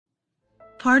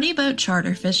Party boat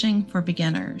charter fishing for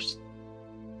beginners.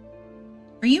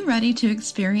 Are you ready to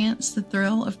experience the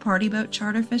thrill of party boat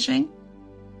charter fishing?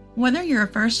 Whether you're a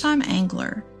first-time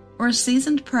angler or a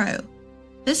seasoned pro,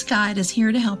 this guide is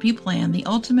here to help you plan the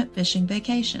ultimate fishing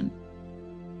vacation.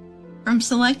 From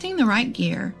selecting the right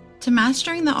gear to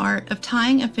mastering the art of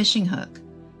tying a fishing hook,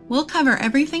 we'll cover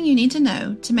everything you need to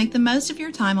know to make the most of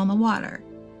your time on the water.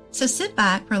 So sit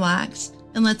back, relax,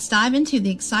 and let's dive into the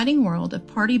exciting world of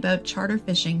party boat charter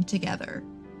fishing together.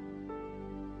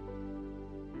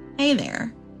 Hey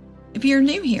there! If you're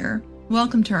new here,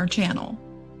 welcome to our channel.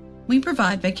 We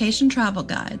provide vacation travel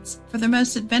guides for the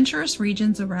most adventurous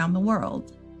regions around the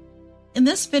world. In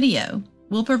this video,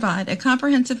 we'll provide a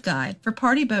comprehensive guide for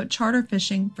party boat charter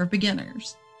fishing for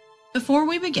beginners. Before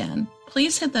we begin,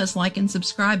 please hit those like and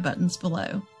subscribe buttons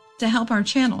below to help our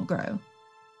channel grow.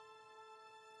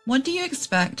 What do you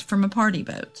expect from a party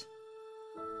boat?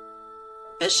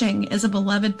 Fishing is a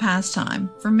beloved pastime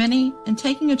for many, and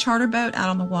taking a charter boat out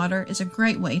on the water is a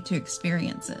great way to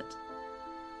experience it.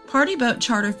 Party boat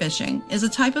charter fishing is a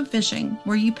type of fishing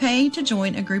where you pay to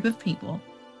join a group of people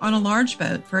on a large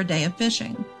boat for a day of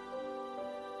fishing.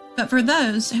 But for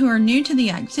those who are new to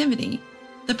the activity,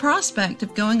 the prospect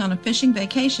of going on a fishing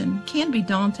vacation can be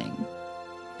daunting.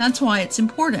 That's why it's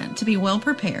important to be well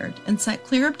prepared and set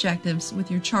clear objectives with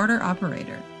your charter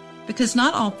operator, because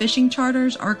not all fishing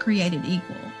charters are created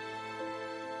equal.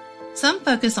 Some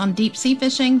focus on deep sea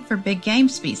fishing for big game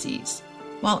species,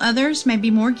 while others may be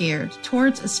more geared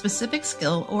towards a specific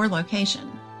skill or location.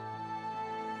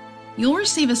 You'll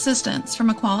receive assistance from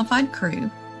a qualified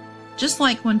crew, just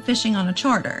like when fishing on a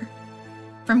charter.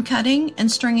 From cutting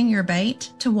and stringing your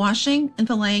bait to washing and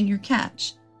filleting your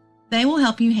catch, they will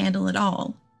help you handle it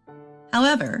all.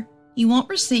 However, you won't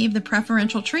receive the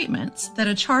preferential treatments that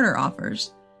a charter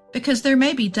offers because there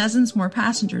may be dozens more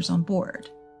passengers on board.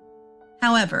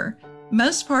 However,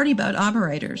 most party boat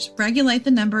operators regulate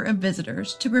the number of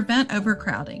visitors to prevent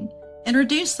overcrowding and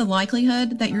reduce the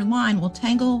likelihood that your line will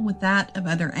tangle with that of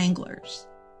other anglers.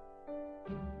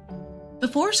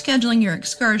 Before scheduling your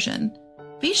excursion,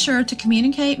 be sure to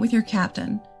communicate with your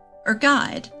captain or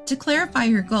guide to clarify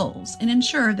your goals and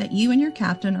ensure that you and your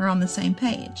captain are on the same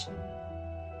page.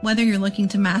 Whether you're looking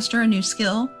to master a new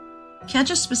skill,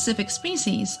 catch a specific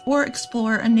species, or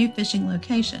explore a new fishing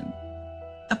location,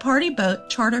 a party boat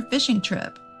charter fishing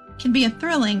trip can be a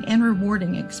thrilling and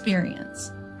rewarding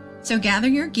experience. So gather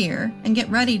your gear and get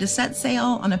ready to set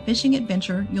sail on a fishing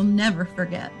adventure you'll never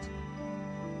forget.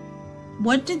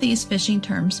 What do these fishing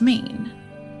terms mean?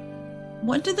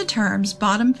 What do the terms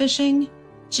bottom fishing,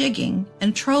 jigging,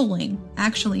 and trolling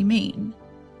actually mean?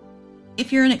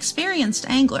 If you're an experienced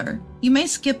angler, you may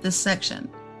skip this section,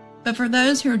 but for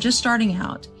those who are just starting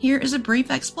out, here is a brief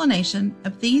explanation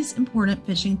of these important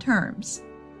fishing terms.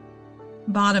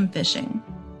 Bottom fishing.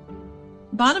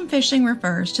 Bottom fishing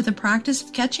refers to the practice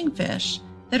of catching fish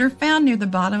that are found near the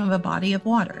bottom of a body of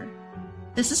water.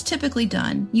 This is typically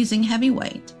done using heavy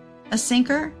weight, a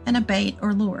sinker, and a bait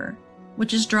or lure,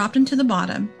 which is dropped into the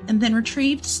bottom and then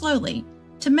retrieved slowly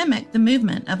to mimic the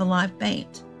movement of a live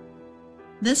bait.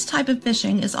 This type of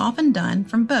fishing is often done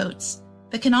from boats,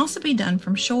 but can also be done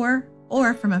from shore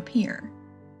or from a pier.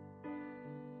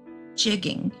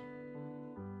 Jigging.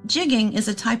 Jigging is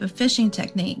a type of fishing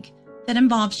technique that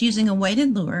involves using a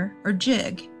weighted lure or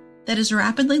jig that is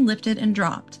rapidly lifted and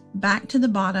dropped back to the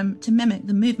bottom to mimic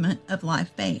the movement of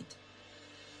live bait.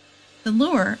 The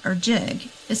lure or jig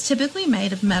is typically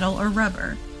made of metal or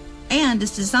rubber and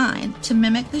is designed to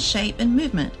mimic the shape and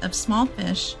movement of small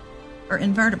fish or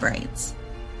invertebrates.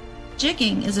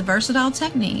 Jigging is a versatile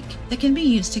technique that can be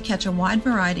used to catch a wide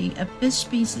variety of fish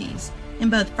species in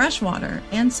both freshwater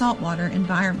and saltwater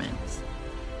environments.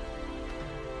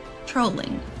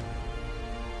 Trolling.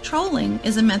 Trolling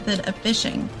is a method of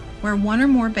fishing where one or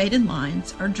more baited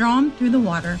lines are drawn through the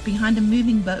water behind a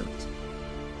moving boat.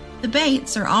 The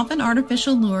baits are often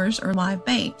artificial lures or live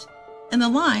bait, and the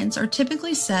lines are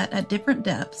typically set at different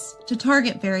depths to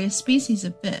target various species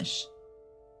of fish.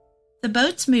 The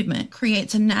boat's movement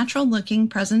creates a natural-looking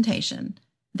presentation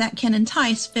that can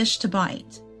entice fish to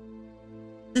bite.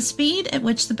 The speed at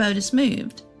which the boat is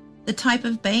moved, the type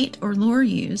of bait or lure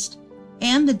used,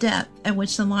 and the depth at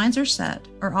which the lines are set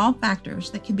are all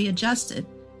factors that can be adjusted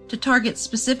to target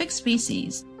specific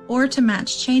species or to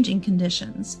match changing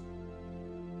conditions.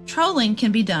 Trolling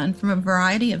can be done from a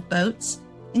variety of boats,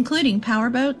 including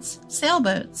powerboats,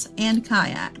 sailboats, and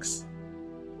kayaks.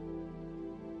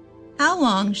 How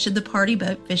long should the party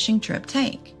boat fishing trip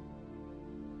take?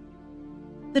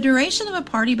 The duration of a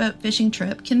party boat fishing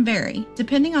trip can vary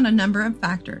depending on a number of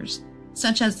factors,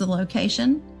 such as the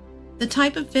location, the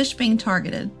type of fish being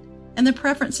targeted, and the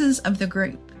preferences of the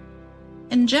group.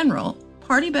 In general,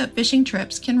 party boat fishing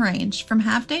trips can range from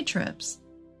half-day trips,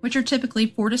 which are typically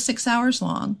 4 to 6 hours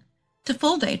long, to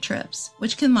full-day trips,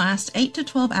 which can last 8 to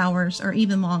 12 hours or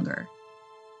even longer.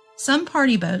 Some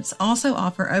party boats also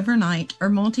offer overnight or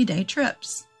multi-day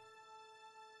trips.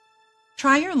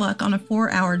 Try your luck on a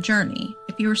 4-hour journey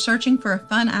if you are searching for a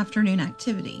fun afternoon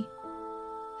activity.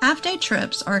 Half-day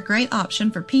trips are a great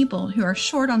option for people who are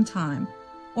short on time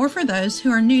or for those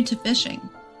who are new to fishing.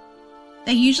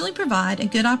 They usually provide a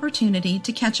good opportunity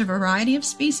to catch a variety of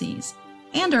species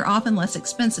and are often less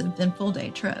expensive than full-day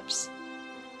trips.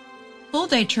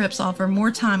 Full-day trips offer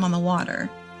more time on the water,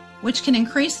 which can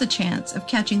increase the chance of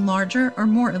catching larger or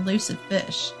more elusive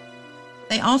fish.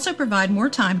 They also provide more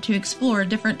time to explore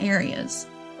different areas,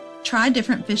 try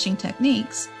different fishing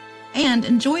techniques, and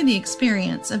enjoy the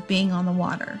experience of being on the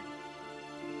water.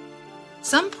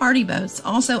 Some party boats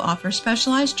also offer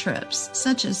specialized trips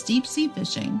such as deep-sea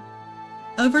fishing,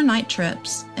 overnight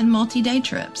trips, and multi-day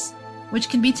trips, which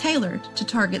can be tailored to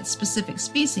target specific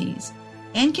species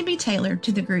and can be tailored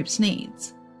to the group's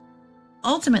needs.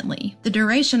 Ultimately, the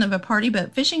duration of a party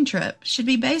boat fishing trip should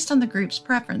be based on the group's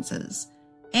preferences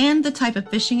and the type of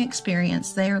fishing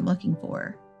experience they are looking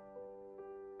for.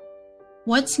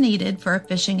 What's needed for a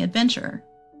fishing adventure?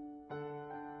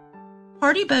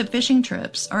 Party boat fishing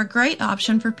trips are a great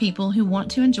option for people who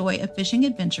want to enjoy a fishing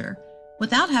adventure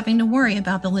without having to worry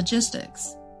about the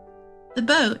logistics. The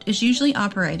boat is usually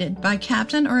operated by a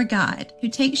captain or a guide who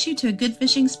takes you to a good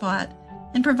fishing spot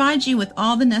and provides you with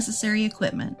all the necessary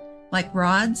equipment, like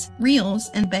rods,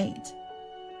 reels, and bait.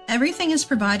 Everything is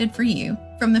provided for you,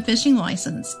 from the fishing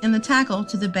license and the tackle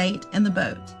to the bait and the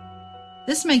boat.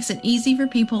 This makes it easy for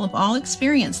people of all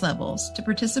experience levels to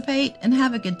participate and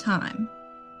have a good time.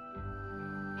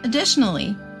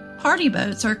 Additionally, party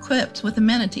boats are equipped with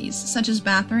amenities such as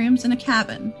bathrooms and a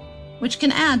cabin, which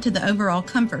can add to the overall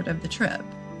comfort of the trip.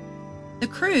 The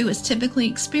crew is typically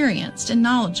experienced and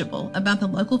knowledgeable about the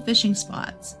local fishing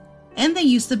spots, and they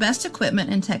use the best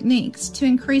equipment and techniques to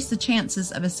increase the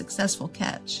chances of a successful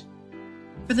catch.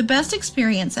 For the best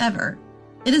experience ever,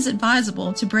 it is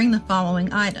advisable to bring the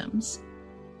following items.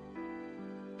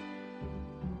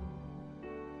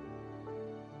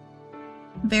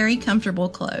 Very comfortable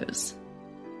clothes.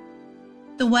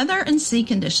 The weather and sea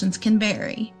conditions can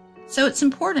vary, so it's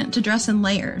important to dress in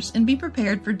layers and be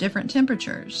prepared for different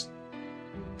temperatures.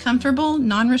 Comfortable,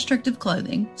 non-restrictive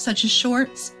clothing, such as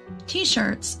shorts,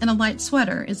 t-shirts, and a light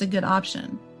sweater is a good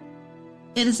option.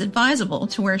 It is advisable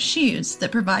to wear shoes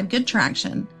that provide good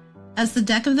traction, as the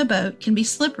deck of the boat can be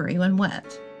slippery when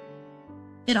wet.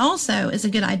 It also is a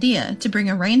good idea to bring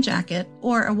a rain jacket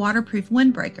or a waterproof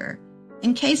windbreaker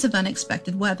in case of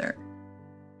unexpected weather.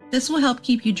 This will help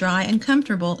keep you dry and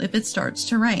comfortable if it starts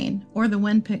to rain or the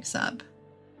wind picks up.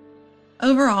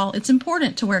 Overall, it's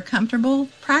important to wear comfortable,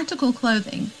 practical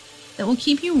clothing that will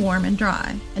keep you warm and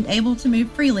dry and able to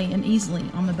move freely and easily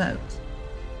on the boat.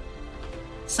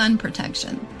 Sun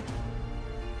protection.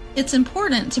 It's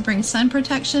important to bring sun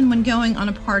protection when going on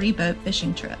a party boat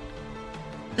fishing trip.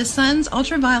 The sun's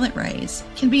ultraviolet rays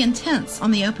can be intense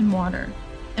on the open water,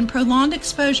 and prolonged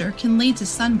exposure can lead to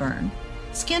sunburn,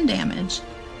 skin damage,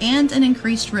 and an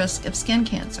increased risk of skin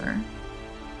cancer.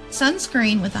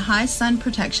 Sunscreen with a high sun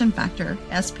protection factor,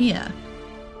 SPF,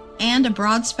 and a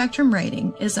broad spectrum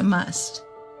rating is a must.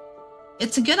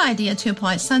 It's a good idea to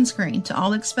apply sunscreen to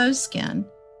all exposed skin,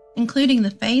 including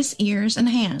the face, ears, and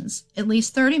hands, at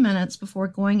least 30 minutes before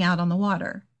going out on the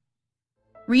water.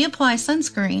 Reapply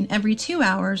sunscreen every 2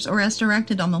 hours or as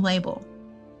directed on the label.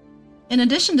 In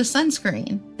addition to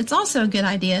sunscreen, it's also a good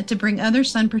idea to bring other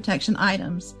sun protection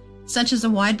items, such as a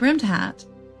wide-brimmed hat,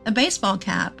 a baseball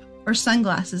cap, or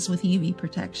sunglasses with UV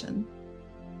protection.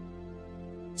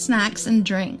 Snacks and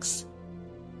drinks.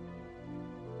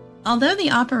 Although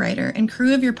the operator and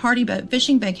crew of your party boat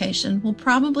fishing vacation will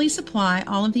probably supply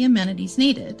all of the amenities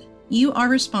needed, you are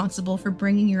responsible for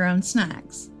bringing your own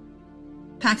snacks.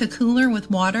 Pack a cooler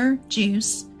with water,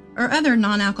 juice, or other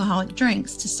non-alcoholic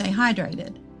drinks to stay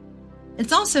hydrated.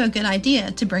 It's also a good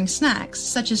idea to bring snacks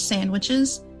such as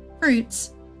sandwiches,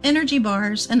 fruits, energy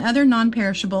bars, and other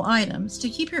non-perishable items to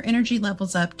keep your energy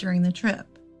levels up during the trip.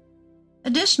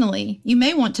 Additionally, you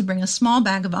may want to bring a small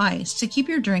bag of ice to keep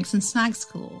your drinks and snacks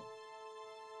cool.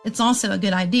 It's also a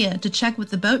good idea to check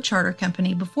with the boat charter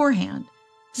company beforehand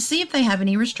to see if they have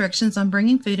any restrictions on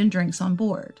bringing food and drinks on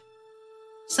board.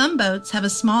 Some boats have a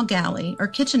small galley or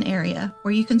kitchen area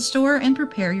where you can store and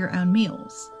prepare your own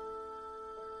meals.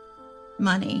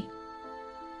 Money.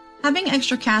 Having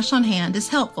extra cash on hand is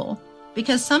helpful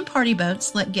because some party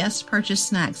boats let guests purchase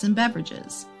snacks and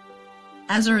beverages.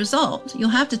 As a result, you'll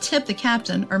have to tip the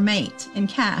captain or mate in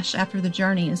cash after the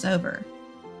journey is over.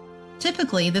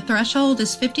 Typically, the threshold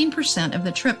is 15% of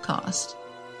the trip cost.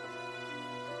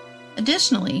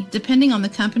 Additionally, depending on the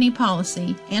company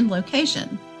policy and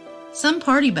location, some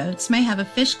party boats may have a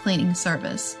fish cleaning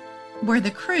service, where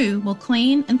the crew will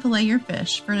clean and fillet your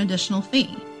fish for an additional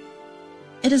fee.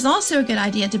 It is also a good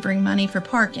idea to bring money for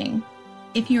parking,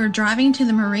 if you are driving to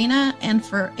the marina and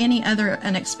for any other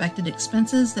unexpected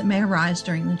expenses that may arise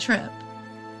during the trip.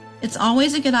 It's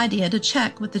always a good idea to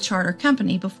check with the charter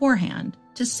company beforehand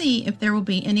to see if there will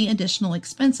be any additional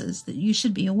expenses that you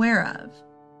should be aware of.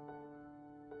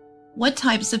 What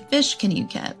types of fish can you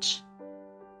catch?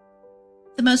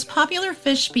 The most popular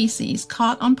fish species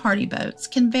caught on party boats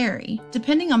can vary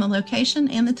depending on the location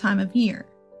and the time of year.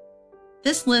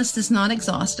 This list is not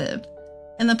exhaustive,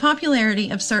 and the popularity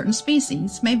of certain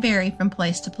species may vary from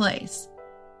place to place.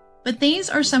 But these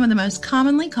are some of the most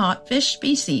commonly caught fish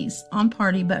species on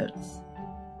party boats.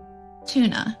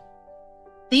 Tuna.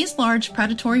 These large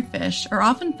predatory fish are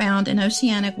often found in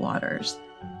oceanic waters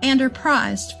and are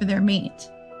prized for their meat.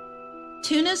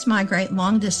 Tunas migrate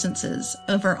long distances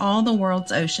over all the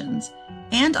world's oceans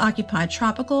and occupy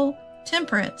tropical,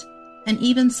 temperate, and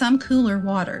even some cooler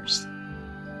waters.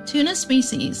 Tuna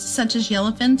species such as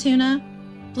yellowfin tuna,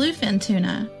 bluefin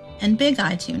tuna, and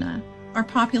big-eye tuna are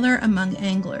popular among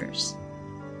anglers.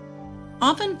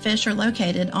 Often fish are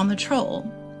located on the troll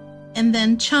and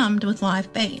then chummed with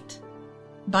live bait.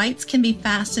 Bites can be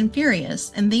fast and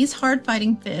furious, and these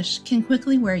hard-fighting fish can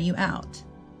quickly wear you out.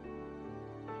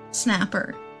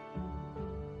 Snapper.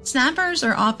 Snappers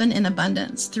are often in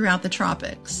abundance throughout the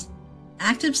tropics.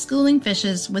 Active schooling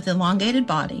fishes with elongated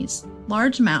bodies,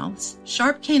 large mouths,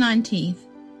 sharp canine teeth,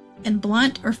 and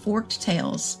blunt or forked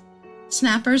tails.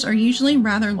 Snappers are usually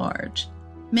rather large,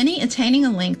 many attaining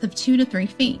a length of 2 to 3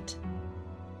 feet.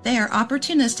 They are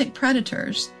opportunistic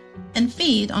predators and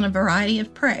feed on a variety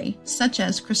of prey, such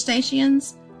as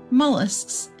crustaceans,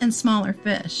 mollusks, and smaller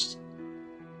fish.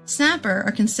 Snapper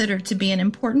are considered to be an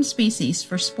important species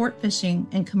for sport fishing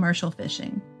and commercial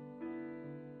fishing.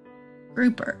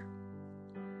 Grouper.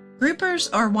 Groupers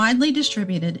are widely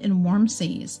distributed in warm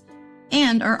seas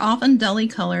and are often dully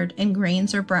colored in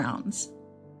greens or browns.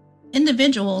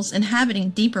 Individuals inhabiting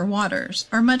deeper waters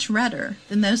are much redder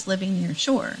than those living near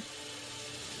shore.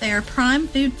 They are prime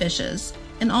food fishes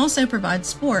and also provide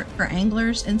sport for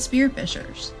anglers and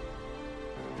spearfishers.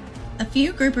 A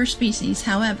few grouper species,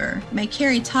 however, may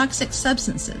carry toxic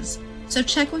substances, so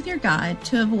check with your guide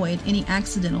to avoid any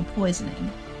accidental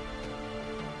poisoning.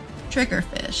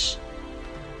 Triggerfish.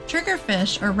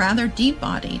 Triggerfish are rather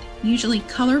deep-bodied, usually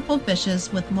colorful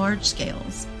fishes with large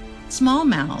scales, small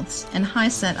mouths, and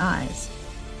high-set eyes.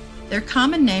 Their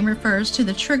common name refers to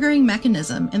the triggering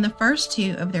mechanism in the first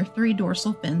 2 of their 3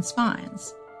 dorsal fin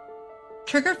spines.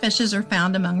 Triggerfishes are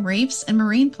found among reefs and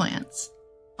marine plants.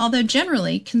 Although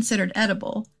generally considered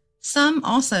edible, some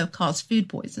also cause food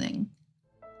poisoning.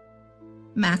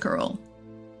 Mackerel.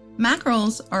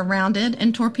 Mackerels are rounded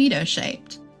and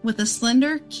torpedo-shaped, with a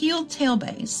slender, keeled tail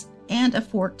base and a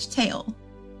forked tail.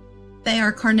 They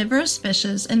are carnivorous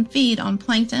fishes and feed on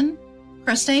plankton,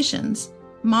 crustaceans,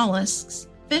 mollusks,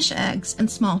 fish eggs, and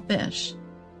small fish.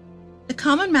 The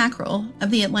common mackerel of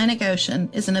the Atlantic Ocean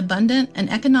is an abundant and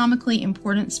economically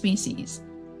important species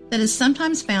that is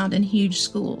sometimes found in huge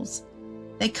schools.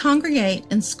 They congregate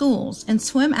in schools and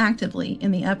swim actively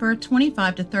in the upper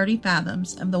 25 to 30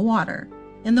 fathoms of the water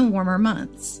in the warmer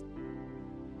months.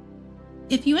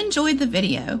 If you enjoyed the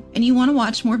video and you want to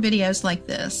watch more videos like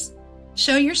this,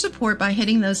 show your support by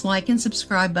hitting those like and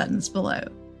subscribe buttons below.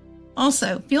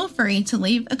 Also, feel free to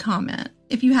leave a comment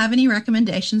if you have any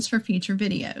recommendations for future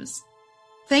videos.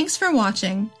 Thanks for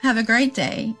watching, have a great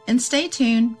day, and stay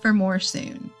tuned for more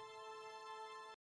soon.